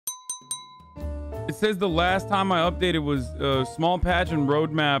says the last time I updated was small patch and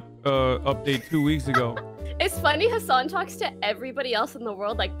roadmap update 2 weeks ago. It's funny, Hassan talks to everybody else in the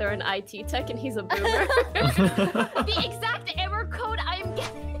world like they're an IT tech and he's a boomer. The exact error code I am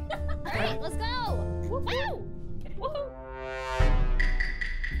getting. All right, let's go. Woo! Woohoo!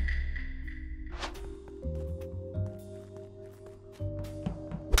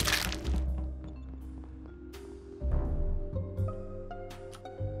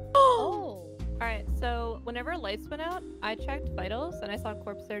 Oh. Alright, so whenever lights went out, I checked vitals and I saw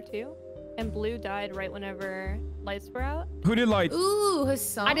Corpse there too. And Blue died right whenever lights were out. Who did lights? Ooh,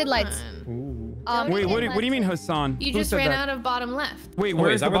 Hassan. I did lights. Ooh. Wait, what do you mean Hassan? You Who just said ran that? out of bottom left. Wait, Wait,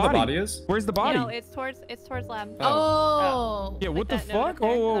 where's is that the where body? the body is? Where's the body? No, it's towards lab. Oh. Yeah, what the Like that note fuck? up there,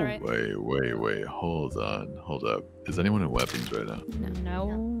 Oh, to the right. Wait, hold on, hold up. Is anyone in weapons right now?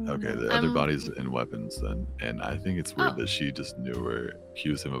 No. Okay, the other body's in weapons then, and I think it's weird that she just knew where he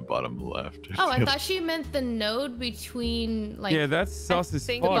was in the bottom left. Oh, I thought she meant the node between like. yeah, that's sus as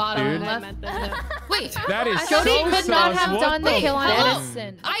think fuck, bottom dude. left. Wait, That is Jody so could not sus. have What done the kill on fuck?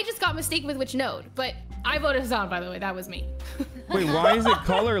 Edison. I just got mistaken with which node, but I voted Hassan, by the way. That was me. Wait, why is it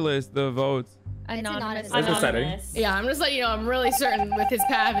colorless, the votes? Anonymous. There's a setting. Yeah, I'm just letting you know I'm really certain with his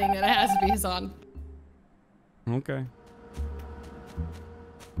pathing that it has to be Hassan. Okay.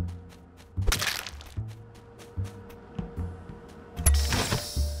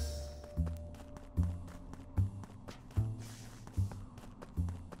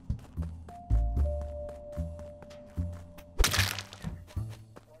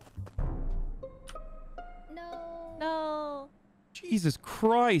 No. Jesus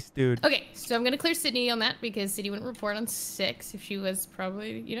Christ, dude. Okay, so I'm gonna clear Sydney on that because Sydney wouldn't report on 6 if she was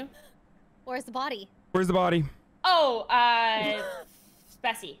probably, you know. Where's the body? Where's the body? Oh,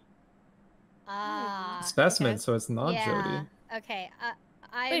 Spessy. Ah. Specimen, so it's not yeah. Jody. Okay.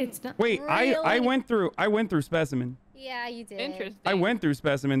 Wait, it's not. Wait, I really- went through specimen. Yeah, you did. Interesting. I went through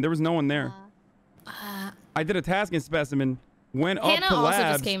specimen. There was no one there. I did a task in specimen, went Hannah up to also just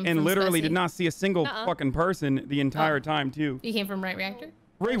labs, came and from literally Speci. did not see a single fucking person the entire time too. You came from right reactor?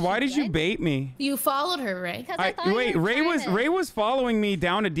 Ray, why did you bait me? You followed her, Ray. Because I thought you Wait, were Ray was following me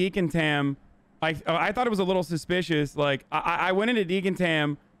down to Deacon Tam. I thought it was a little suspicious. Like I went into Deacon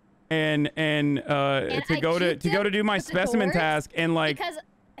Tam and to go to do my with the specimen doors task and like. because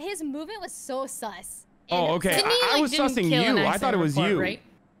his movement was so sus. Oh, okay. Sydney, I like, was didn't sussing kill an you. I thought it was accident you. report, right?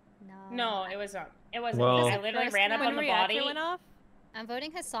 No, it was not. It wasn't. Well- because I literally ran up on the reactor body. went off. I'm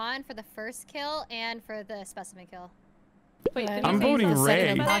voting Hassan for the first kill and for the specimen kill. Wait, did I'm you say voting the second Ray.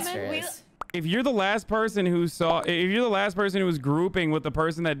 imposter is? If you're the last person who was grouping with the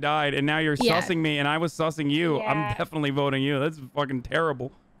person that died, and now you're Yeah. sussing me, and I was sussing you, I'm Yeah. definitely voting you. That's fucking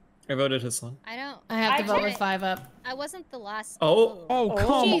terrible. I voted Hassan. I don't. I have to I vote did with it. 5 up. I wasn't the last. Oh. Oh,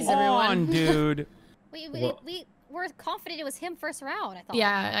 come Jeez, on, everyone. dude. We What? were confident it was him first round. I thought.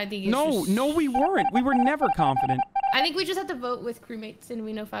 Yeah, I think it's No, just... no, we weren't. We were never confident. I think we just have to vote with crewmates and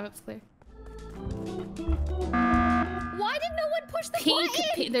we know 5 up's clear. Why did no one push the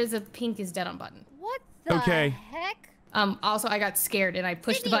button? There's a pink is dead on button. What the Okay. heck? Also, I got scared and I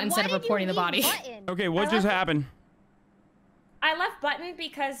pushed the Sydney, button instead why of did you reporting the leave body. button? Okay, what just happened? I left Button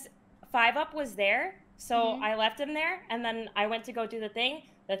because 5 Up was there, so I left him there, and then I went to go do the thing.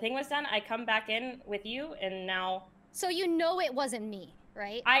 The thing was done. I come back in with you, and now So you know it wasn't me,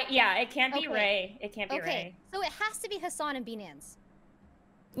 right? it can't be Okay. Ray. It can't be Okay, Ray. so it has to be Hassan and Binance.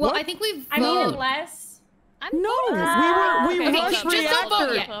 Well, What? I think we've I mean, voted. unless I'm No, voting we Okay, rushed just don't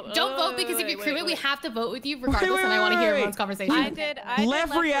vote reactor. yet. Don't vote because if you're Wait, crewmate, we wait. have to vote with you regardless, and I want to hear wait. everyone's conversation. I did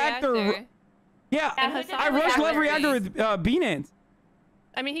Left reactor. Yeah, Yeah, who did I the rushed left reactor? reactor with Binance.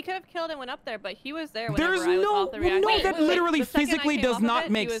 I mean, he could have killed and went up there, but he was there There's whenever I was no, off the reactor. no, that literally The second I physically came does off of not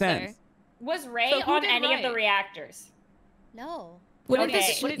it, make he was sense. was Ray So who on did any of the Ray? reactors? No. What Okay,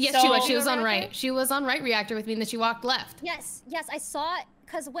 if this? Yes, so- she was. She was on Reactor? right. She was on right reactor with me, and then she walked left. Yes, I saw it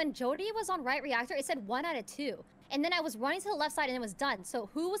because when Jody was on right reactor, it said 1 out of 2. And then I was running to the left side and it was done. So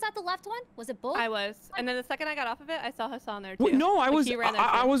who was at the left one? Was it both? I was, and then the second I got off of it, I saw Hassan there too. Well, no, I Like, was, he ran there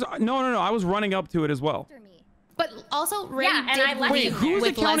I too. was, no, I was running up to it as well. After me. But also, Ray Yeah, and did I left leave him Who's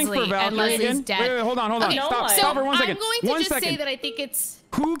with accounting Leslie, for and Valkyrie Leslie's again? dead. Wait, hold on. Okay, No Stop, one. stop for 1 second. I'm going to 1 just second. say that I think it's.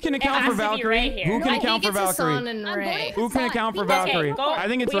 Who can account has for to be Ray Valkyrie? here. Who can I account think for it's Hassan Valkyrie? and I'm Ray. voting Who can Hassan. account for Because- Valkyrie? go. I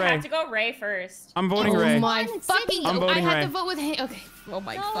think it's we Ray. have to go Ray first. I'm voting Oh Ray. my Sydney. fucking! I'm I voting had Ray. to vote with him. Okay. Oh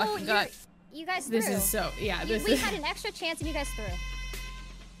my No, fucking god. you guys This threw. is so. Yeah. This We is. had an extra chance and you guys threw.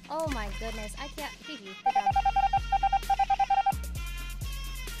 Oh my goodness. I can't. GG. Good job.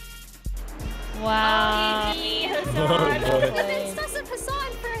 Wow. I've been sus of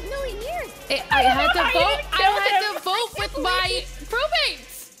Hassan for a million years. I had to I vote. even I killed had him. to vote with my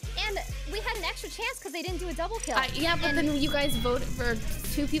crewmates. And we had an extra chance because they didn't do a double kill. Yeah, but then you guys voted for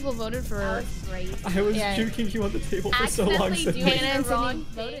 2 people voted for. That was great. I was Yeah. juking you on the table for so long. Accidentally Sydney. doing Hannah and the wrong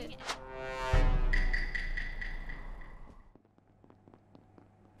Sydney voted. thing.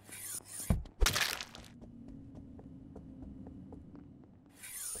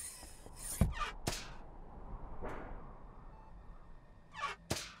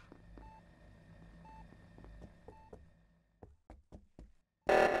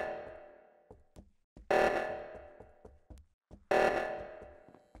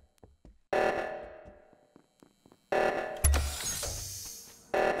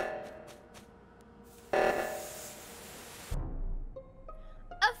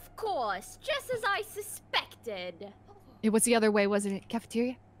 Of course, just as I suspected. It was the other way, wasn't it?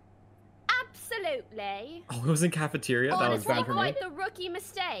 Cafeteria? Absolutely. Oh, it was in cafeteria. That was Honestly, bad for me. quite the rookie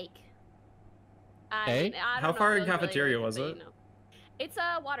mistake. Hey? I don't How know far if in it was cafeteria really was but, it? you know. It's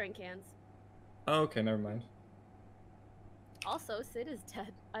watering cans. Oh, okay, never mind. Also, Sid is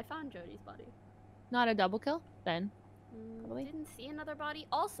dead. I found Jody's body. Not a double kill, then. Probably. Didn't see another body.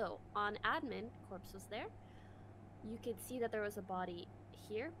 Also, on admin, corpse was there. You could see that there was a body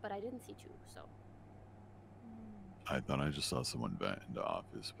here, but I didn't see 2, so. I thought I just saw someone vent in the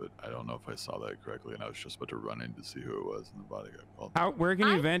office, but I don't know if I saw that correctly, and I was just about to run in to see who it was, and the body got called. Where can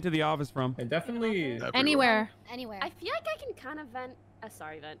you vent to the office from? I definitely. Everywhere. Anywhere. Anywhere. I feel like I can kind of vent.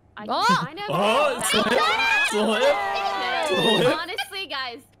 Sorry, vent. I Oh! can kind of. Oh, slip. Honestly,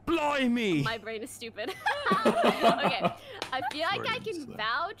 guys, Blimey! my brain is stupid. Okay, I feel like I Sorry, can slip.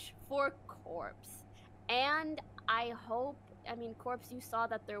 vouch for corpse, and I hope. I mean, corpse, you saw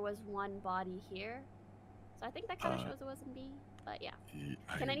that there was one body here, so I think that kind of shows it wasn't me. But yeah,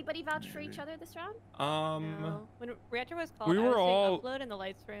 can anybody vouch for each other this round? No. When reactor was called, We I were was doing all- upload in the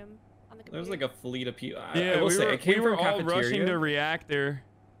lights room on the computer. There was like a fleet of people. Yeah, I will we say, were, I came we were from all cafeteria. rushing to reactor.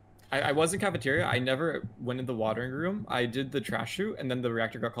 I was in cafeteria. I never went in the watering room. I did the trash chute, and then the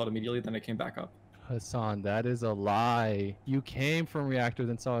reactor got called immediately. Then I came back up. Hassan, that is a lie. You came from reactor,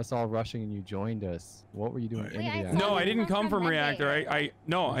 then saw us all rushing, and you joined us. What were you doing in Wait, I reactor? saw No, I you didn't come come from from Medbay. reactor.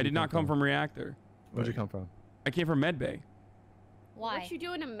 No, Where'd I you did not come come from? from reactor. Where'd you come from? I came from medbay. Why? What you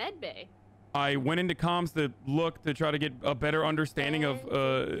doing in medbay? I went into comms to look to try to get a better understanding of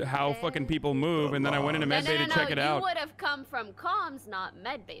how fucking people move, and then I went into medbay to check it You out. would have come from comms, not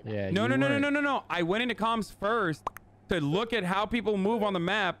medbay. Then. Yeah. No, you no, no, no, weren't. no, no, no. I went into comms first to look at how people move on the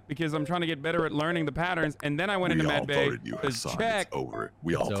map because I'm trying to get better at learning the patterns, and then I went into We all medbay voted you, to Hassan. check. It's over.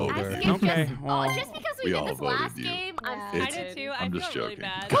 We all It's voted over. I you. think Okay, just, well, just because we we all did this voted last you. game, I'm Yeah. I It's- did too. I I'm feel just really joking.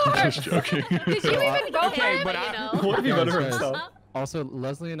 bad. I'm just joking. Did you even vote Okay, for but him? you I- know. What if he voted for Guys, himself? Also,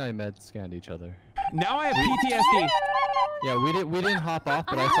 Leslie and I med scanned each other. now I have PTSD. Yeah, we didn't hop off,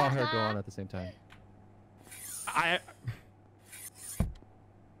 but I saw her go on at the same time.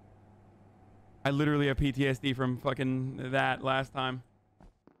 I literally have PTSD from fucking that last time.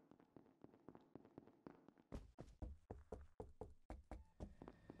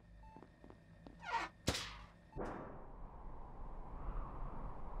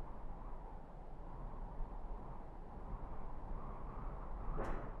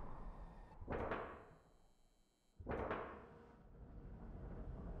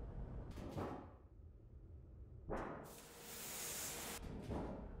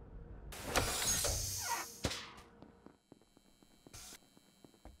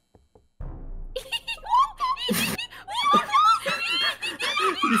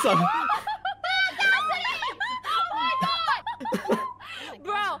 You saw.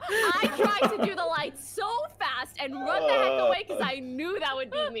 Bro, I tried to do the lights so fast and run the heck away because I knew that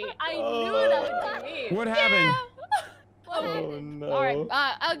would be me. I knew that would be me. What happened? Oh no. All right.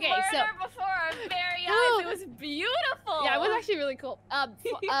 Okay. Murder So before our very eyes. It was beautiful. yeah, it was actually really cool.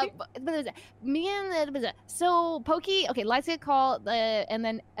 Me and so Pokey. Okay, lights get called, and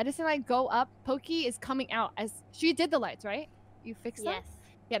then Edison and I go up. Pokey is coming out as she did the lights, right? You fixed them? Yes.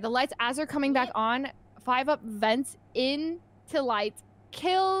 Yeah, the lights as they're coming back on. 5 up vents into lights,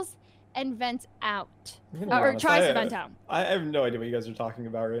 kills, and vents out, I'm gonna be or honest, tries to vent out. I have no idea what you guys are talking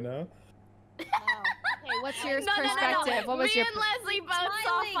about right now. Wow. Okay, what's your No, perspective? no. What was Me your and Leslie both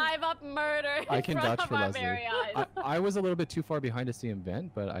saw Smiling. 5 up murder I in can front vouch of for our Leslie. very eyes. I was a little bit too far behind to see him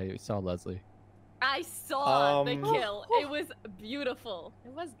vent, but I saw Leslie. I saw the Um, kill. It was beautiful.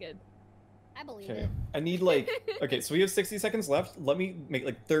 It was good. I believe Okay. it. I need like. Okay, so we have 60 seconds left. Let me make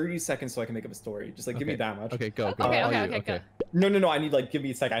like 30 seconds so I can make up a story. Just like give me Okay. that much. Okay, go. Okay, go. okay, All you, okay, go. No. I need like give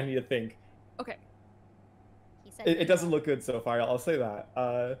me a second. I need to think. Okay. He said It doesn't look good so far. I'll say that.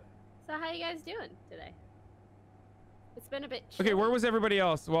 So how you guys doing today? It's been a bit. Okay, chilly. where was everybody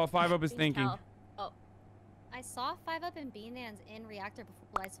else while 5 Up is You can thinking? tell. Oh, I saw 5 Up and Beanlands in reactor before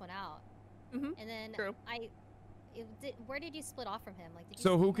the lights went out. Mhm. And then True. where did you split off from him? Like, did you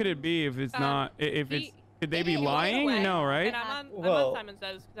So see who could him? it be if it's not? If he- it's could they be he went lying? away, No, right? And I'm Well- on Simon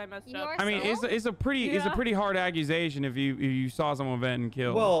Says because I messed You up. are I mean, so? it's a pretty hard accusation if you saw someone vent and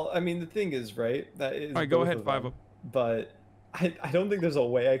kill. Well, I mean, the thing is, right? That is. All right, go both ahead, of 5 them, up. But I don't think there's a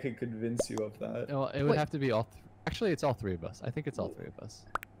way I could convince you of that. Well, it would Wait. have to be all. Actually, it's all 3 of us. I think it's all 3 of us.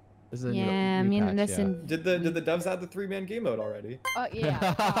 This is a Yeah, new me and patch, Edison. Did the devs add the 3-man game mode already?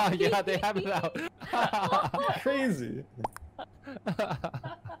 Yeah. Yeah, they have it out. Crazy.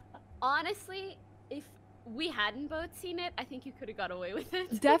 Honestly, if we hadn't both seen it, I think you could have got away with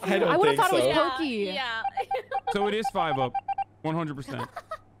it. Definitely. don't I would have think thought it was so. Pokey. Yeah. So it is 5 up, 100%.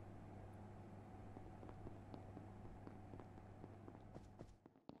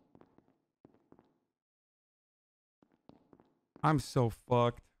 I'm so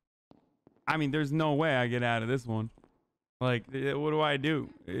fucked. I mean, there's no way I get out of this one. Like, what do I do?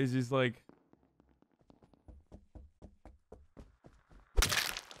 It's just like.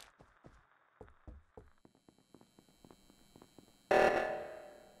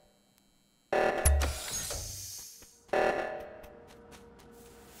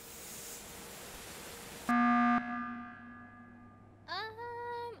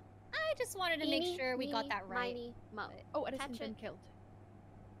 I just wanted to make Eeny, sure we got meeny, that right. miny, mo. Oh, Edison's Catch been it. killed.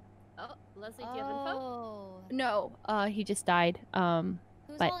 Oh, Leslie, do you have info? Oh. No, he just died.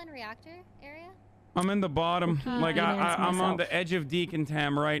 Who's But- all in reactor area? I'm in the bottom. Like, I'm on myself. the edge of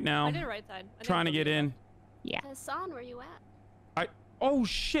Decontam right now. I did right side. I didn't Trying to go get left. in. Yeah. Hassan, where you at? Oh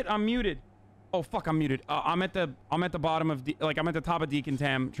shit, I'm muted. Oh fuck, I'm muted. I'm at the bottom of I'm at the top of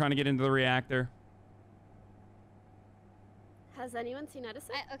Decontam trying to get into the reactor. Has anyone seen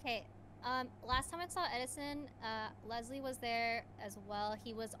Edison? Okay. Last time I saw Edison, Leslie was there as well.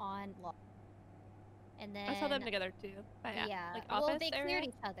 He was on log. And then I saw them together too. Yeah. Like well, office they area? cleared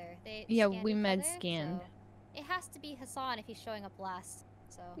each other. They Yeah, scanned we each med other, scanned. so it has to be Hassan if he's showing up last.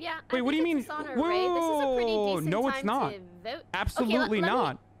 So Yeah. Wait, what do you mean? This is a pretty Whoa, decent no, it's time not. to vote. Absolutely let me-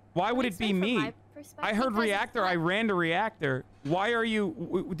 not. Why would let it me be say from me? my I perspective, heard because it's reactor. I not- ran to reactor. Why are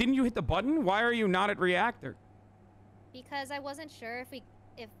you? Didn't you hit the button? Why are you not at reactor? because I wasn't sure if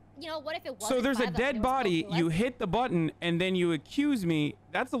what if it wasn't So there's a 5 up and it dead was body. Leslie? You hit the button and then you accuse me.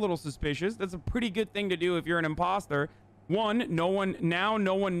 That's a little suspicious. That's a pretty good thing to do if you're an imposter. One, no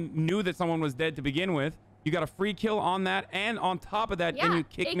one knew that someone was dead to begin with. You got a free kill on that, and on top of that, then you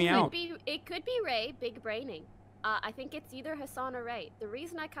kick me out. It could be Ray, big braining. I think it's either Hassan or Ray. The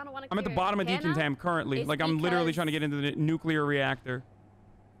reason I kind of want to I'm at the bottom of Decontam currently. is Like, I'm literally because- trying to get into the nuclear reactor.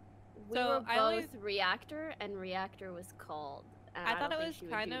 We So, were I both always- reactor, and reactor was called. And I thought don't it think was she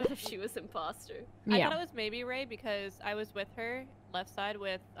would kind do of- that if she was imposter. I Yeah. thought it was maybe Ray because I was with her left side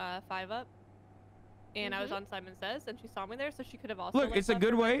with 5 up, and I was on Simon Says, and she saw me there, so she could have also. Look, like, it's a left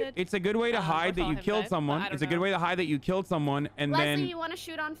good or way. vented. It's a good way to or hide that saw you him killed vent, but someone. I It's a don't good know. way to hide that you killed someone, and Leslie, then you want to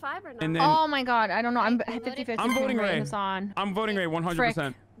shoot on 5 or not? and then Oh my god, I don't know. I'm Right, who voted 50-50 I'm voting Ray. Hassan. I'm voting Ray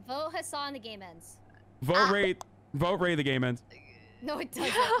 100%. Vote Hassan, the game ends. Vote Ray. Vote Ray. The game ends. No, it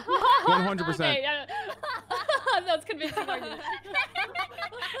doesn't. 100%. Okay, yeah. That's convincing argument.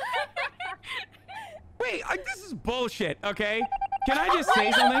 Wait, this is bullshit. Okay, can I just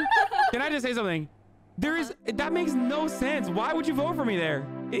say something? Can I just say something? That makes no sense. Why would you vote for me there?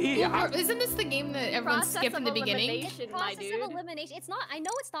 Isn't this the game that everyone Process skipped in of the beginning? elimination, my Process dude. of elimination. It's not. I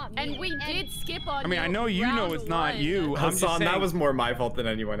know it's not me. And we did skip on. I mean, I know you know round it's not one. you. I'm just Hassan, saying. that was more my fault than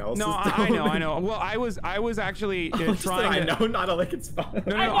anyone else's. No, I know. Well, I was actually Just that trying I to. know, not a like it's fine.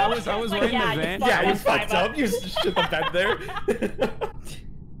 No, I I know, was it's like, right in yeah, the you vent. fucked Yeah, you up, fucked five up. You shit the bed there.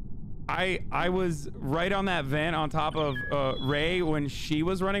 I was right on that vent on top of Ray when she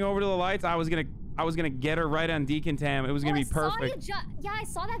was running over to the lights. I was gonna get her right on Decontam. It was gonna be perfect. Yeah, I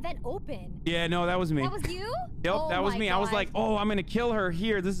saw that vent open. Yeah, no, that was me. That was you? Yep, Oh that was my me. I was God. like, oh, I'm gonna kill her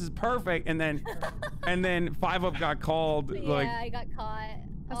here. This is perfect. And then 5 up got called. Yeah, Like, I got caught.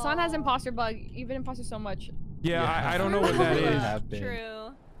 Hassan has Oh. imposter bug. Even imposter so much. yeah, I don't know what that Really is. have been.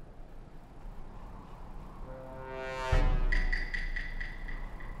 True.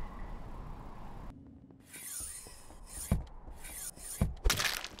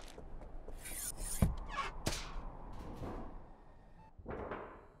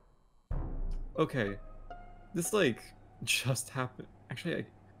 Okay, this like just happened. Actually,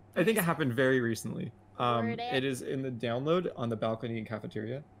 I think it happened very recently. Where'd It is in the download on the balcony and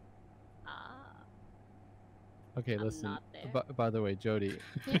cafeteria. Okay, I'm listen. not there. By the way, Jody,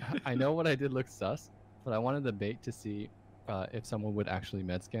 I know what I did looked sus, but I wanted the bait to see if someone would actually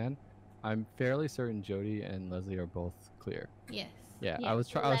med scan. I'm fairly certain Jody and Leslie are both clear. Yes. Yeah, Yeah. I was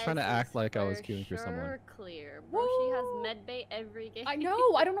trying to Les act is like I was for queuing for someone. sure clear. Bro, she has medbay every game. I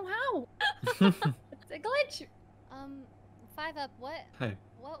know. I don't know how. It's a glitch. 5up. What? Hi.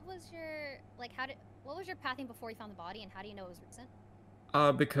 What was your what was your pathing before you found the body, and how do you know it was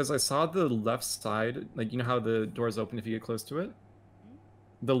recent? Because I saw the left side, like you know how the doors open if you get close to it.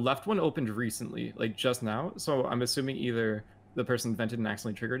 The left one opened recently, like just now. So I'm assuming either the person vented and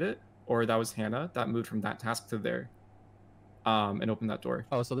accidentally triggered it, or that was Hannah that moved from that task to there, and opened that door.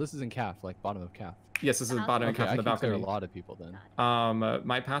 Oh, so this is in CAF, like bottom of CAF. Yes, this is bottom of Okay, CAF I in the can clear balcony. a lot of people then.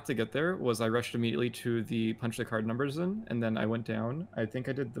 My path to get there was I rushed immediately to the punch the card numbers in, and then I went down. I think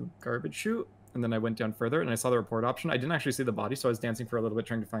I did the garbage chute, and then I went down further, and I saw the report option. I didn't actually see the body, so I was dancing for a little bit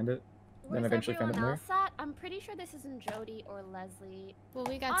trying to find it. Then Where's eventually found it everyone there. else at? I'm pretty sure this isn't Jody or Leslie. Well,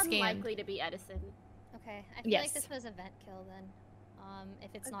 we got scanned. Unlikely to be Edison. Okay, I feel like this was a vent kill then.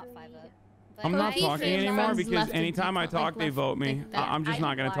 If it's not 5up. But I'm not I talking feel anymore like- because anytime I talk, they vote me. I'm just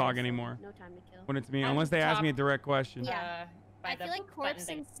not gonna talk anymore. No time to kill. When it's me, unless they ask me a direct question. Yeah. I the feel like button Corpse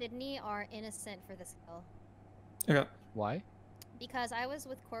thing. and Sydney are innocent for this kill. Okay. Why? Because I was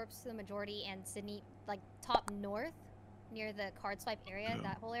with Corpse the majority and Sydney like top north near the card swipe area,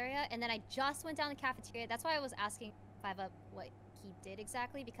 that whole area, and then I just went down the cafeteria. That's why I was asking 5up what he did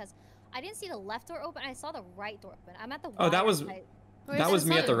exactly, because I didn't see the left door open. I saw the right door open. I'm at the Oh, that wire was side. that was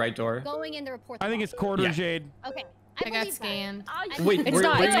me at the right door. Going in the report. I think it's quarter shade. Okay. I got scanned. Wait, It's were-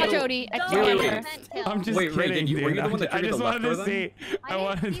 not. were It's not you- Jody. I Wait, wait, can't. wait. I'm just Wait, Ray, kidding, were you dude. the one that I triggered just the left wanted to door see. I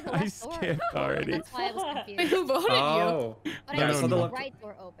left door. skipped already. That's why I was Wait, confused. who voted Oh. But Yeah, I I saw see the the left. right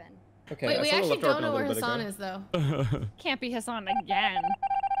door open. Okay. Wait, I we saw the actually left door don't open a know where little bit Hassan ago. is though. Can't be Hassan again.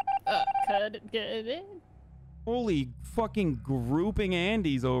 Could get it. Holy fucking grouping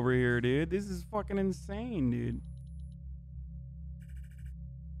Andes over here, dude. This is fucking insane, dude.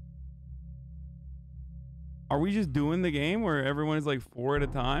 Are we just doing the game where everyone is like 4 at a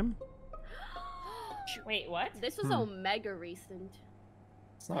time? Wait, what? This was Omega recent.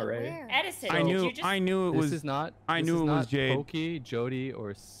 It's not Ray. Edison. I did knew you just... I knew it This was is not. I this knew is it was not Jade. Pokey, Jody,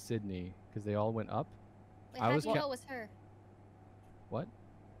 or Sydney, because they all went up. Wait, I how was do you ca- know it was her? What?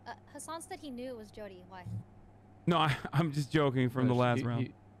 Hassan said he knew it was Jody. Why? No, I'm just joking from the No, last he- round.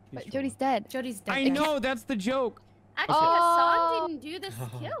 he- But Jody's dead. Jody's dead. I know, that's the joke. Actually, Oh. Hassan didn't do this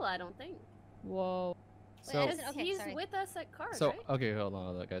kill, I don't think. Whoa. So, Edison, okay, He's sorry. with us at card, so right? okay, hold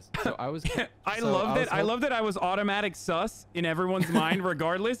on, guys. So I was. I so love was that. I hop- love that I was automatic sus in everyone's mind,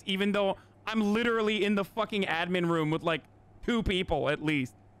 regardless, even though I'm literally in the fucking admin room with like 2 people at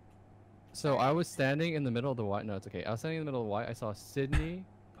least. So I was standing in the middle of the white. No, it's okay. I was standing in the middle of the white. I saw Sydney,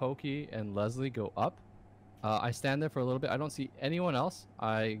 Pokey, and Leslie go up. I stand there for a little bit. I don't see anyone else.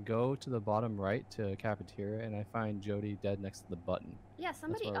 I go to the bottom right to cafeteria, and I find Jody dead next to the button. Yeah,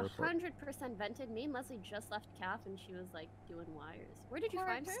 somebody what I report. 100% vented. Me and Leslie just left CAF and she was like doing wires. Where did you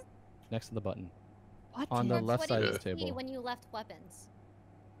find her? Next to the button. What? On the Corpse, left what side did of you the see table. when you left weapons?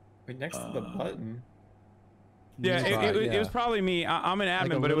 Wait, next to the button. Yeah, it was probably me. I'm an Like a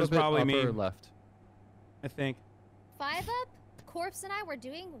admin, but it little was bit probably me. upper left. I think. 5up, Corpse and I were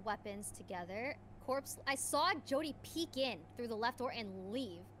doing weapons together. Corpse, I saw Jody peek in through the left door and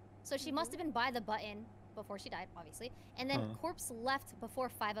leave. So she must have been by the button before she died, obviously. And then Corpse left before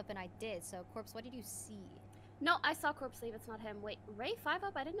 5up and I did. So Corpse, what did you see? No, I saw Corpse leave. It's not him. Wait, Ray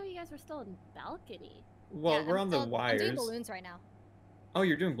 5up? I didn't know you guys were still in balcony. Well, Yeah, we're I'm on the still- I'm wires. doing balloons right now. Oh,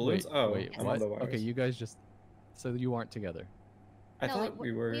 you're doing balloons? Wait, Oh, wait, I'm what? on the wires. Okay, you guys just. So you aren't together. I No, thought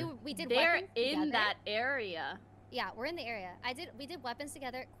we were. We did They're weapons in together. that area. Yeah, we're in the area. We did weapons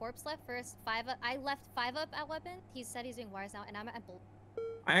together. Corpse left first. 5up. I left 5up at weapon. He said he's doing wires now, and I'm at balloon.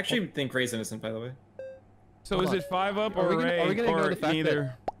 I actually think Ray's innocent, by the way. So Hold is on. it 5up Are or we gonna- Ray are we gonna ignore or the fact that- neither?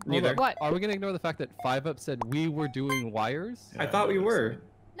 Hold Neither. on. What? Are we gonna ignore the fact that 5up said we were doing wires? I thought we were.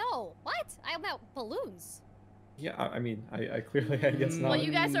 No, what? I'm at balloons. Yeah, I mean, I clearly, I guess not. Well,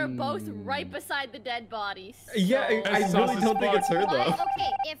 you guys are both right beside the dead bodies. Yeah, so- I That's really sus don't as think it's her, Why? though.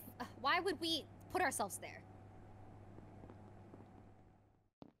 Okay, why would we put ourselves there?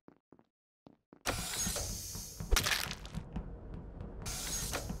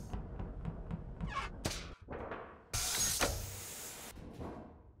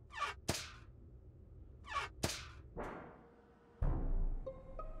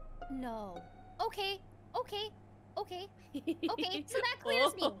 No. Okay. Okay. Okay. Okay. So that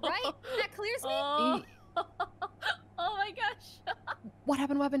clears me, right? That clears me. Oh. Oh my gosh. What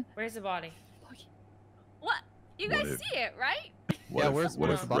happened, weapon? Where's the body? What? You What guys if- see it, right? What Yeah, if, where's- what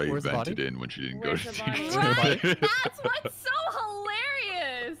where's if the bo- Ray where's the vented body? in when she didn't Where's go? the She body? just Right? did it. That's what's so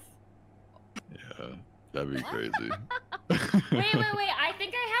hilarious. Yeah, that'd be crazy. Wait. I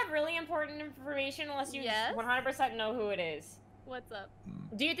think I have really important information unless you Yes? 100% know who it is. What's up?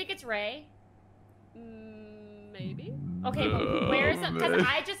 Do you think it's Ray? Maybe. Okay, but where's it?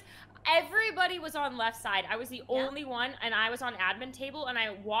 Because everybody was on left side. I was the only one, and I was on admin table, and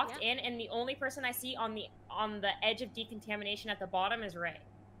I walked in, and the only person I see on the edge of decontamination at the bottom is Ray.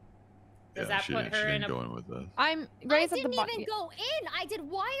 Does that put her in a... going with us. I'm I Ray's at the didn't bottom. even go in. I did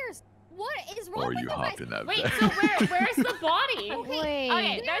wires. What is wrong Or with you you hopped guys? in that Wait, bed. so where's the body? Wait.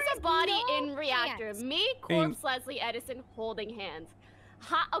 Okay, there's There a body is no in reactor. chance. Me, Corpse, Leslie, Edison holding hands.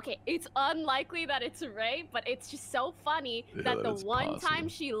 Okay, it's unlikely that it's Ray, but it's just so funny Yeah, that the that's one time possible.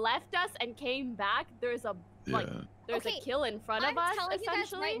 she left us and came back, there's a Yeah. there's Okay, a kill in front I'm of us, telling you guys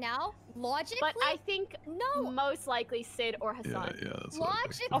essentially. right now, logically, But I think no. most likely Sid or Yeah, Hassan. yeah, that's what I think.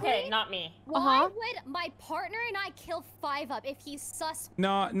 Logically, Okay, not me. why would my partner and I kill 5 up if he's sus?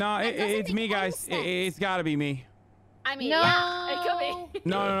 No, That doesn't it's me, make any guys. sense. It's got to be me. I mean, No. yeah, it could be.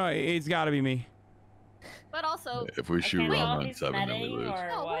 No, it's got to be me. But also, If we shoot we all wrong be on 7, then we smedding, lose. or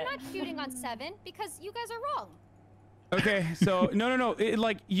No, what? we're not shooting on 7 because you guys are wrong. Okay, so no.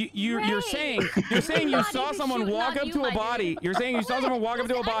 Like you're Ray. saying you Not saw even someone shooting walk on up you, to a my dude. body. You're saying you saw someone walk up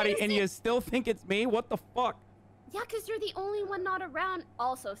to a Was body and you Edison- still think it's me? What the fuck? yeah, because you're the only one not around.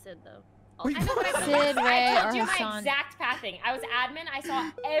 Also Sid, though. Wait, Also I know what I Sid, Ray, I or told you my Hassan. exact pathing. I was admin. I saw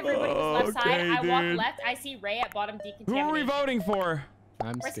everybody was left side. Okay, I walked dude. left. I see Ray at bottom Who decontamination. are we voting for?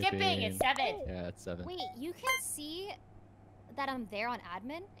 I'm We're skipping. It's 7. Yeah, it's 7. Wait, you can see that I'm there on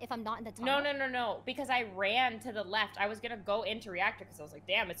admin if I'm not in the No, tunnel? because I ran to the left. I was gonna go into reactor because I was like,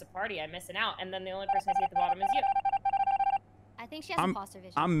 damn, it's a party. I'm missing out. And then the only person I see at the bottom is you. I think she has imposter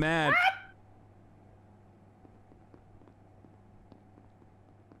vision. I'm mad.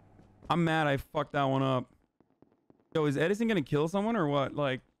 I'm mad I fucked that one up. Yo, is Edison gonna kill someone or what?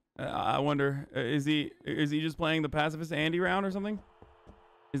 Like, I wonder. Is he just playing the pacifist Andy round or something?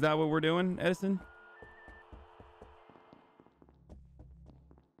 Is that what we're doing, Edison?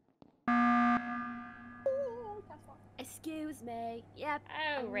 Excuse me. Yep.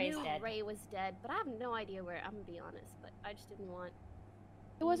 Oh, I Ray's knew dead. Ray was dead, but I have no idea where. I'm gonna be honest, but I just didn't want.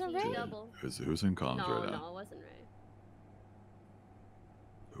 It wasn't easy Ray? double. Who's in comms No, right now? no, it wasn't Ray.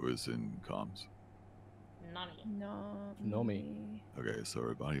 Who is in comms? Not me. No. me. Okay, so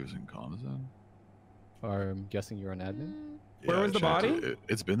everybody was in comms then? I'm guessing you're on admin? Where I was the checked body?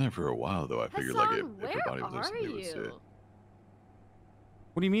 It's been there for a while though. I figured like Hassan, if everybody was where listening, they would see it. you?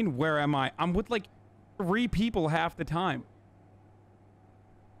 What do you mean, where am I? I'm with like 3 people half the time.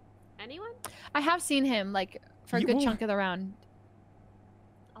 Anyone? I have seen him like for a You- good well- chunk of the round.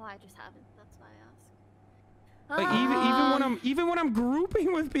 Oh, I just haven't. That's why I asked. Like even when I'm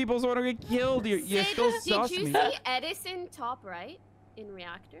grouping with people so I don't get killed, you Sid, still did sus you me. see Edison top right in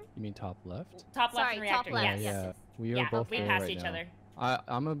reactor? You mean top left? Top left Sorry, in top reactor. left, Yes. Yeah, yes. we are Yeah, both we there passed right each now. other.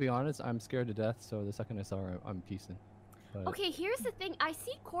 I'm gonna be honest, I'm scared to death, so the second I saw her, I'm peacing. But Okay, here's the thing. I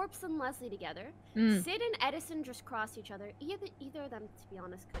see Corpse and Leslie together. Mm. Sid and Edison just crossed each other. Either of them, to be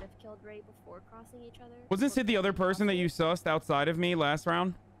honest, could have killed Ray before crossing each other. Wasn't Sid the other person that you sussed outside of me last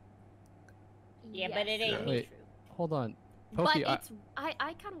round? Yeah, but it Yes, ain't Wait, true. hold on. But Pokey, it's I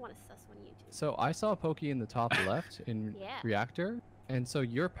kind of want to suss one of you two. so I saw Pokey in the top left in Yeah. reactor, and so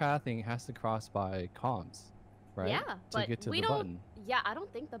your pathing has to cross by comms, right? Yeah, To but get to we the don't. button. Yeah, I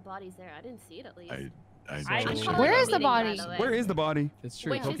don't think the body's there. I didn't see it at least. I So- just Where is the Meeting, by body? the way. Where is the body? It's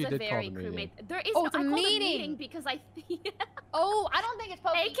true. Which Pokey is a did call very the meeting. crewmate. There is. Oh, it's I a called meeting. because I. Oh, I don't think it's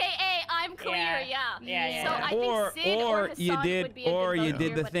Pokey. AKA, I'm clear. Yeah. Yeah. So I think Or Sid or you Hassan did would be a good or you vote did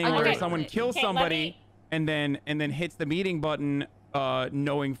here, the but thing I where don't someone know. kills Okay, let somebody me- and then hits the meeting button,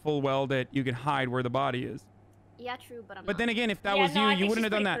 knowing full well that you can hide where the body is. Yeah, true, but I'm But not. then again, if that Yeah, was no, I you, think you she's wouldn't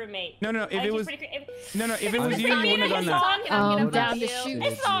have done that. pretty crewmate. No, I if think it she's was pretty if it was I'm you, sorry, you wouldn't have done that. Down to shoot.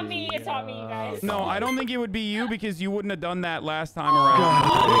 It's not me. It's not me, you guys. No, I don't think it would be you because you wouldn't have done that last time around.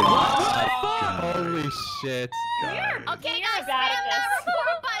 Holy shit. Okay, We guys, are bad spam at that this.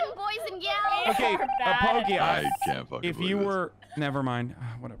 report button, boys and gals. Okay, We're bad at Pokey, I can't fucking if believe you this. were, never mind,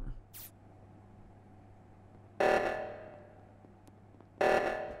 whatever.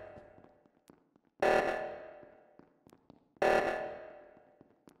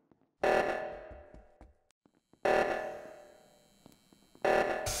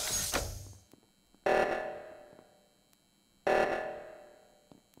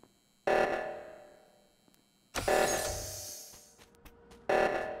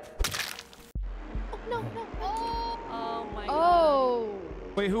 No. Oh my god. Oh.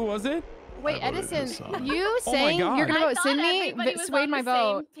 Wait, who was it? Wait, I voted Edison, Hassan. you Oh my saying God. you're gonna I vote thought Sydney everybody was swayed on my the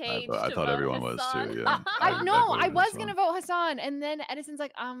same vote. page I to thought vote everyone was Hassan. too. Yeah. No, I voted was Hassan. gonna vote Hassan, and then Edison's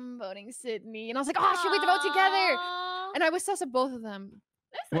like, I'm voting Sydney, and I was like, oh, should we vote together? And I was sus of both of them.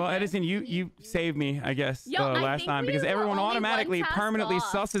 Well, Edison, you saved me, I guess, Yo, I last think time we because were everyone only one automatically task permanently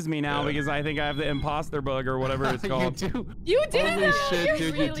off. susses me now because I think I have the imposter bug or whatever it's called. You do. You did Holy it. shit,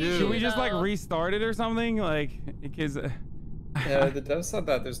 dude, you do. Should we just like restart it or something? Like, because Yeah, the dev said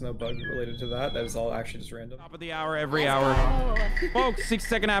that there's no bug related to that. That is all actually just random. top of the hour every hour. Folks,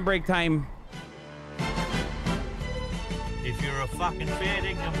 6-second ad break time. If you're a fucking fair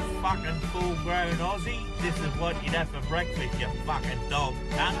dinkum fucking full-grown Aussie, this is what you'd have for breakfast, you fucking dog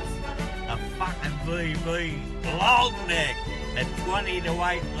cunts. A fucking VB long neck at 20 to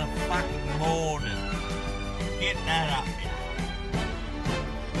 8 in the fucking morning. Get that up, you.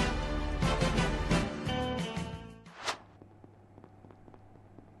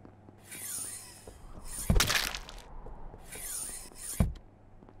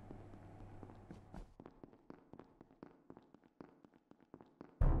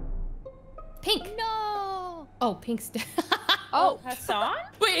 Pink. No. Oh, Pink's dead. Oh, Hassan?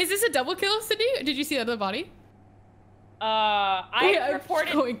 Wait, is this a double kill, Sydney? Did you see the other body? I Yeah,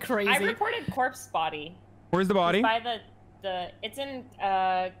 reported. going crazy. I reported corpse body. Where's the body? It's by the. It's in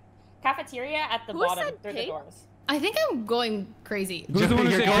cafeteria at the Who bottom said through pink? the doors. I think I'm going crazy. Who's the one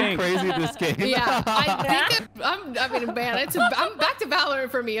who You're said going pink? crazy this game. Yeah, I think I mean, man, I'm back to Valorant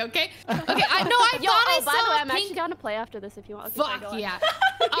for me, okay? Okay, I know I Yo, thought I oh, by saw the way, I'm Pink. actually gonna play after this if you want. Okay, sorry, Fuck go on.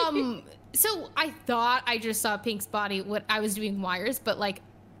 yeah. So I thought I just saw Pink's body when I was doing wires, but like,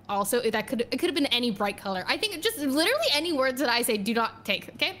 also it could have been any bright color. I think just literally any words that I say do not take.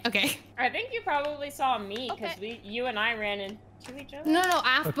 Okay. Okay. I think you probably saw me because you and I ran into each other. No,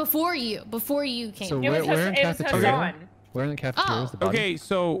 before you came. So It was where in it was cafeteria? Hassan. Where in the cafeteria is the body? Okay,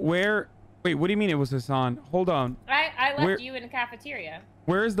 so where? Wait, what do you mean it was Hassan? Hold on. I left Where- you in the cafeteria.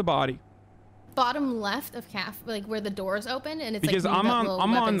 Where is the body? Bottom left of like where the doors open, and it's Because like near I'm that on- little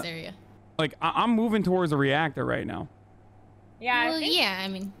I'm weapons on- area. Like I'm moving towards the reactor right now. Yeah. Well, yeah, I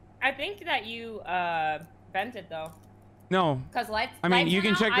mean. I think that you vented though. No. Cause lights. I mean, lights you went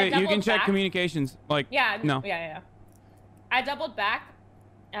can out, check I the you can doubled check back. communications. Like Yeah. no. Yeah. I doubled back,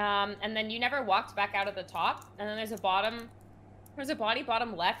 and then you never walked back out of the top, and then there's a bottom. There's a body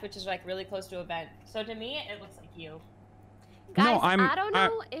bottom left, which is like really close to a vent. So to me, it looks like you. Guys, No, I don't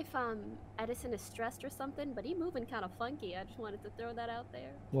know if Edison is stressed or something, but he moving kind of funky. I just wanted to throw that out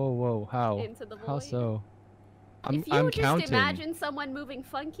there. Whoa, how? Into the How void. so? If you I'm just counting. imagine someone moving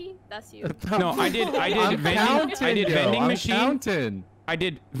funky, that's you. No, I did I'm vending. counting, I did yo, vending I'm machine. counting. I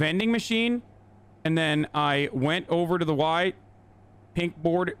did vending machine, and then I went over to the white, pink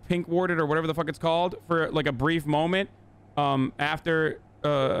warded or whatever the fuck it's called for like a brief moment. After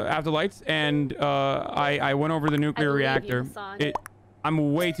lights, and I went over the nuclear believe you, reactor. Hassan.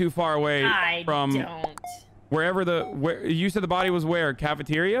 I'm way too far away I from don't. where you said the body was. Where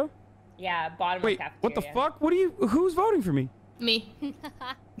cafeteria? Yeah, bottom Wait, of cafeteria. what the fuck? What do you? Who's voting for me? Me.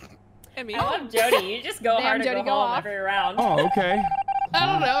 I mean, I love Jody. You just go Damn, hard and Jody, go go home off. every round. Oh, okay. I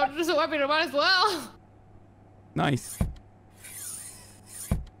don't know. Just I mean, I might as well. Nice.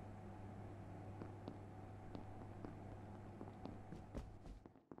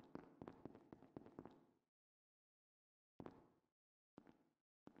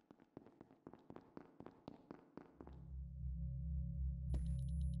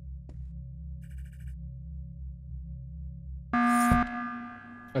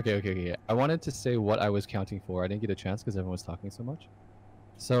 Okay. I wanted to say what I was counting for. I didn't get a chance because everyone was talking so much.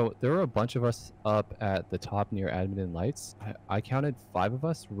 So there were a bunch of us up at the top near admin and lights. I counted 5 of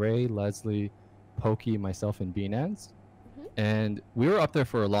us: Ray, Leslie, Pokey, myself, and Beanans. And we were up there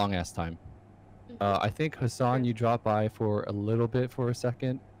for a long ass time. I think Hassan, you dropped by for a little bit for a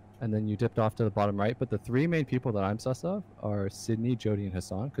second, and then you dipped off to the bottom right. But the 3 main people that I'm sus of are Sydney, Jody, and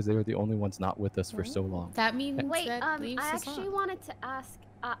Hassan, because they were the only ones not with us for so long. That means Wait, that I leaves actually Hassan. wanted to ask.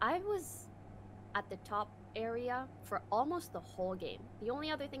 I was at the top area for almost the whole game. The only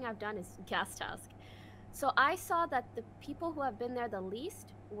other thing I've done is gas task. So I saw that the people who have been there the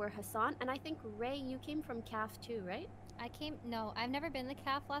least were Hassan, and I think Ray, you came from CAF too, right? No, I've never been to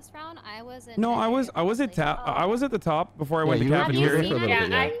CAF last round. I was in. No, I was at I was at the top before I went to you were cafeteria. for a little bit,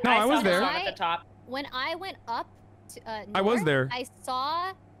 yeah. No, I was saw there. Hassan at the top. When I went up to I was north, there. I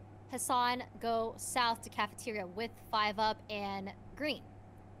saw Hassan go south to cafeteria with 5 up and Green.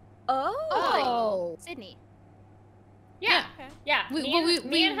 Oh. Sydney. Yeah. Yeah. We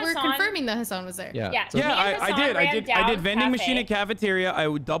me and were Hassan- confirming that Hassan was there. Yeah. Yeah. So- me and I Hassan did. I ran did down vending machine cafe. at cafeteria.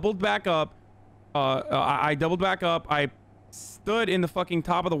 I doubled back up. I doubled back up. I stood in the fucking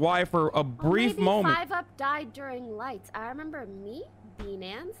top of the Y for a brief Maybe moment. 5 up died during lights. I remember me,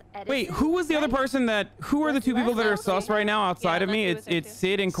 Beanans, Edison. Wait, who was the other person that? Who are the 2 people that are sus right now outside of me? It's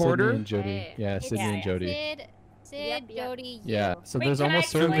Sid and Quarter. Sydney and Jody. Yeah, Sydney and Jody. Sid, Jody, you. Yeah. So Wait, there's can I almost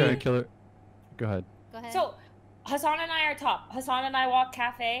certainly a explain? killer. Go ahead. Go ahead. So, Hassan and I are top. Hassan and I walk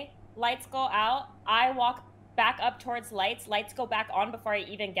cafe. Lights go out. I walk back up towards lights. Lights go back on before I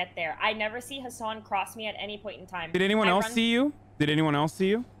even get there. I never see Hassan cross me at any point in time. Did anyone else see you? Did anyone else see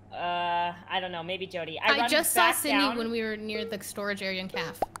you? I don't know. Maybe Jody. I just saw back Sydney down. when we were near the storage area in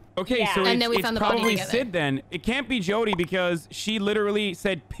CAF. Okay, Yeah. so And then we it's found the body probably together. Sid then. It can't be Jody because she literally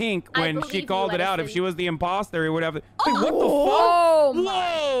said pink when she believe called you, it out. If Edison. she was the imposter, it would have. Wait, what the fuck? Oh my.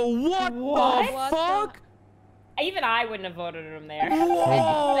 Whoa! What the fuck? Even I wouldn't have voted him there.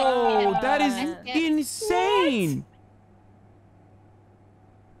 Whoa! That is What? insane.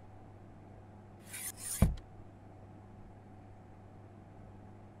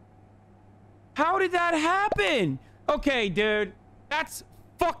 How did that happen? Okay, dude. That's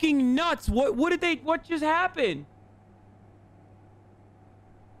fucking nuts. What just happened?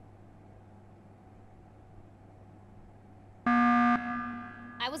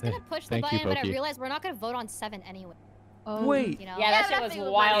 I was gonna push the Thank you, button, but I Pokey. realized we're not gonna vote on 7 anyway. Oh. Wait. You know? Yeah, that shit that was thing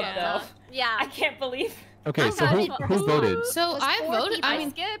was wild like though. that. Yeah. I can't believe. Okay, so voted for who voted? So was I 4 voted. people. I mean,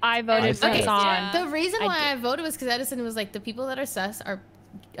 skipped. I voted for Okay. Hassan. the reason I why did. I voted was because Edison was like, the people that are sus are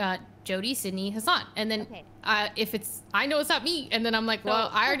Jody, Sydney, Hassan. And then Okay. if it's, I know it's not me. And then I'm like, well,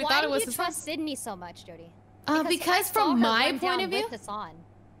 I already Why thought it do was you Hassan. trust Sydney so much, Jody? Because I saw from her my run point down of view, with Hassan.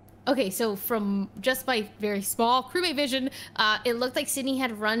 okay, so from just my very small crewmate vision, it looked like Sydney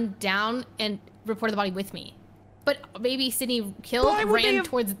had run down and reported the body with me. But maybe Sydney killed, Why would they ran have-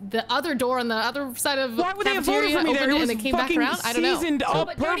 towards the other door on the other side of the Why would they have voted cafeteria, for me there? opened It it, was and then came back fucking around? I don't know. seasoned up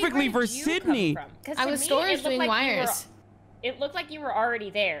But Jody, perfectly where for did you Sydney. come from? 'Cause I to was me, storage it looked doing like you were- wires. It looked like you were already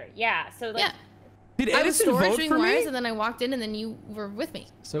there. Yeah. So like. Yeah. Did I was Edison storage vote doing for wires, me? and then I walked in, and then you were with me.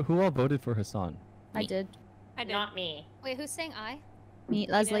 So who all voted for Hassan? I did. I did. Not me. Wait, who's saying I? Me,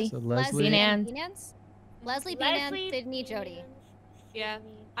 Leslie. So Leslie. Beanan. Beanans? Leslie, Beanan, Sydney, Jody. Yeah.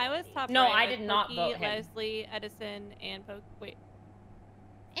 I was top No, right I with did not Pokey, vote him. Leslie, Edison, and Wait.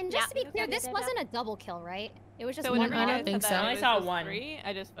 And Yeah. just to be clear, Okay, this yeah. wasn't a double kill, right? It was just So one whenever I you don't guys think said so. that I it only was saw just one. 3,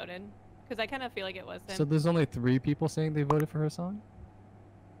 I just voted. Because I kind of feel like it was him. So there's only 3 people saying they voted for Hassan?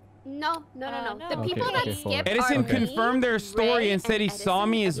 No. no. The Okay, people okay, that full. skipped Edison are confirmed their me, story Ray, and said he saw Edison,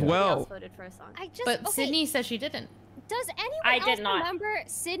 me and as everybody well. else voted for Hassan. I just, But okay, Sydney said she didn't. does anyone I else did not. remember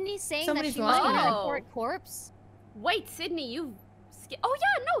Sydney saying Somebody's that she was going to lying. report corpse? Wait, Sydney, you skipped. Oh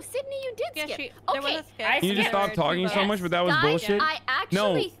yeah, no, Sydney, you did Yeah, skip. there was Okay. a skip. I Can you just skipped. stop talking so Yes. much? But that was Guys, bullshit. I actually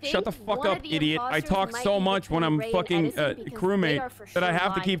No, think shut the fuck one up, of the idiot. I imposters talk might so be much when between I'm Ray and fucking Edison because they crewmate are for that I sure have to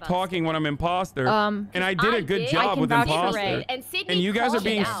lying keep about talking when I'm imposter. Um, And I did a good I job can with vouch for imposter. Ray. And Sydney And you guys are called it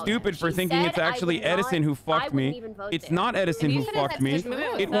being out. stupid for She thinking said it's I actually would not- Edison who I fucked wouldn't me. even vote It's there. not Edison Maybe who you could have fucked me. just moved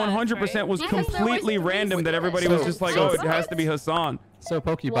It with us, 100% was Because there was completely no random reason that to everybody do was it. just like, So- oh, it has to be Hassan. So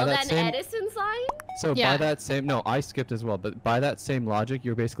Pokey, Well, by then that same Edison's lying? so Yeah. by that same no, I skipped as well, but by that same logic,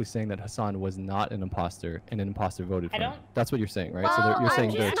 you're basically saying that Hassan was not an imposter and an imposter voted for I him. don't- That's what you're saying, right? Well, so you're I'm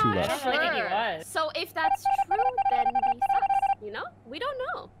saying there are just 2 not left. I don't really think he sure. was. So if that's true, then be sus. You know, we don't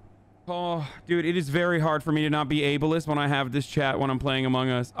know. Oh, dude, it is very hard for me to not be ableist when I have this chat when I'm playing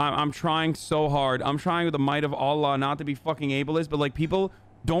Among Us. I'm trying so hard. I'm trying with the might of Allah not to be fucking ableist, but like people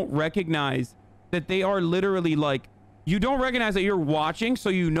don't recognize that they are literally like, you don't recognize that you're watching, so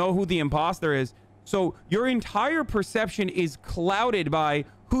you know who the imposter is. So your entire perception is clouded by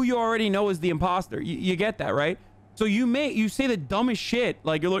who you already know is the imposter. You get that, right? So you say the dumbest shit.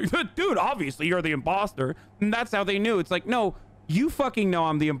 Like, you're like, dude, obviously you're the imposter. And that's how they knew. It's like, no, you fucking know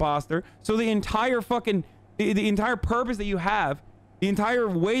I'm the imposter. So the entire fucking, the entire purpose that you have, the entire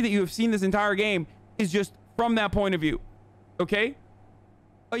way that you have seen this entire game is just from that point of view. Okay?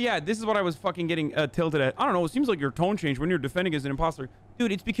 Oh yeah, this is what I was fucking getting tilted at. I don't know, it seems like your tone changed when you're defending as an imposter.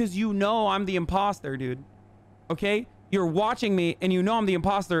 Dude, it's because you know I'm the imposter, dude. Okay? You're watching me and you know I'm the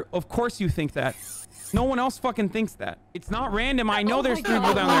imposter. Of course you think that. No one else fucking thinks that. It's not random. I know there's 3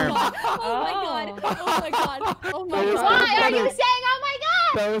 people down there. Oh my god. Oh my god. Oh my That was god. Why are you saying, oh my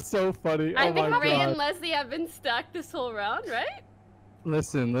god? That was so funny. I Oh think my Ray and god. Leslie have been stuck this whole round, right?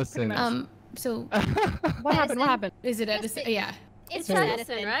 Listen. So What happened? What happened? is it Edison? Yeah. It's So-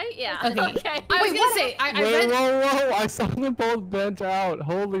 Edison, right? Yeah. Okay. Okay. I was gonna say, I Wait, read. whoa! I saw them both bent out.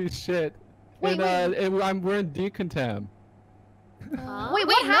 Holy shit! Wait, we're in decontam. Huh? Wait,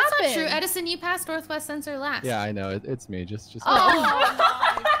 what Wait, that's happened? not true. Edison, you passed Northwest Sensor last. Yeah, I know. It's me. Just. Oh my god.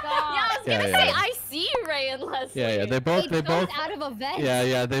 Yeah, I was Yeah, gonna yeah. say, I see Ray and Leslie. Yeah. They both. out of a vent.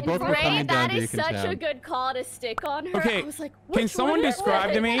 Yeah. They both were Ray, coming down that is such a decontam. good call to stick on her. Okay, I was like, Can which someone one is describe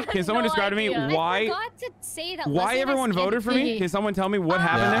it? to me? I Can had someone no describe to me idea. why? I forgot to say that Why Leslie everyone has voted for me? skipped. Can someone tell me what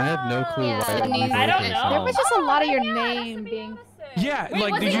happened I there? have no clue Yeah. why. Sydney- everyone I don't voted for know. There Hassan. was just a lot of your Yeah, it has to name be being. Edison. Yeah, Wait,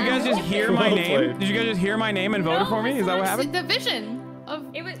 like, was did it you guys just hear my Well name? played. Did you guys just hear my name and voted for me? Is that what happened? The vision of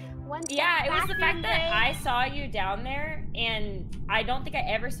It was. One step Yeah, it was the back fact in that Ray. I saw you down there, and I don't think I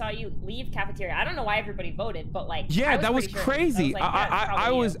ever saw you leave cafeteria. I don't know why everybody voted, but like, Yeah, that was pretty sure. crazy. Like, that's I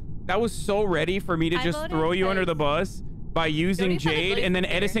probably was you. that was so ready for me to I just voted throw you under the because- bus by using Jody sounded Jade, really and then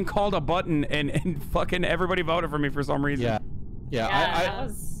sincere. Edison called a button, and fucking everybody voted for me for some reason. Yeah. Yeah, that I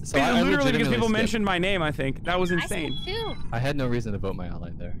was. so I Literally because legitimately people skipped. mentioned my name. I think that was I insane. skipped too. I had no reason to vote my ally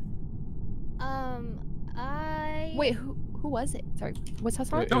there. I. Wait, who was it? Sorry, what's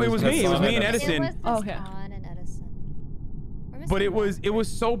Hassan? Wait, No, it was me. It was Hassan me and and Edison. It was Oh, okay. Hassan and Edison. We're But missing it one. was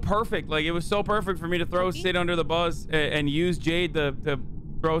so perfect. Like it was so perfect for me to throw Okay. Sid under the bus and use Jade to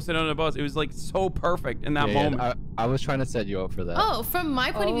throw Sid under the bus. It was like so perfect in that Yeah, moment. I was trying to set you up for that. Oh, from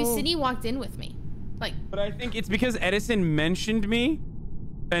my point of view, Oh. Sydney walked in with me. Like, But I think it's because Edison mentioned me,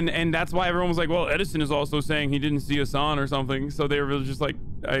 and that's why everyone was like, well, Edison is also saying he didn't see Hassan or something. So they were just like,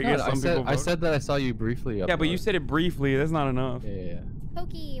 I No, guess no, some people I voted. said that I saw you briefly up Yeah, but you north. said it briefly. That's not enough. Yeah.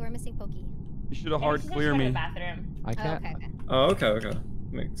 Pokey, we're missing Pokey. You should have Maybe hard she said clear she went to me. the bathroom. I Oh, can't. okay, okay. Oh, okay.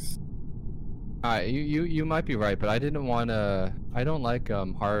 Makes. Alright, you might be right, but I didn't want to. I don't like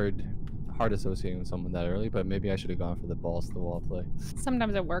hard associating with someone that early. But maybe I should have gone for the balls to the wall play.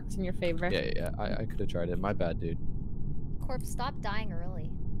 Sometimes it works in your favor. Yeah. I could have tried it. My bad, dude. Corpse, stop dying early.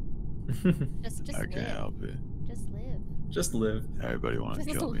 Just I live. can't help it. Just live. Just live. Everybody want to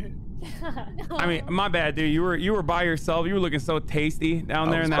Just kill me. I mean, my bad, dude. You were by yourself. You were looking so tasty down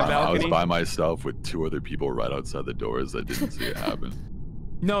there in that I balcony. was by myself with 2 other people right outside the doors that didn't see it happen.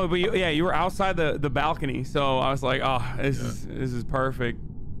 No, but you were outside the balcony. So I was like, oh, this is perfect.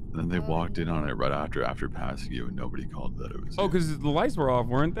 And then they walked in on it right after passing you, and nobody called that it was. Oh, you. because the lights were off,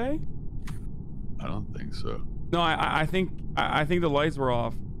 weren't they? I don't think so. No, I think the lights were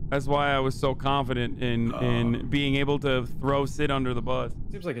off. That's why I was so confident in being able to throw Sid under the bus.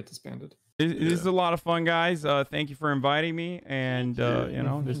 Seems like it disbanded. This is a lot of fun, guys. Thank you for inviting me, and you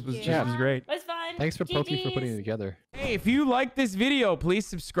know, this was great. It was fun. Thanks for Pokey for GGs. putting it together. Hey, if you like this video, please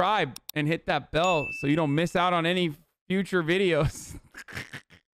subscribe and hit that bell so you don't miss out on any future videos.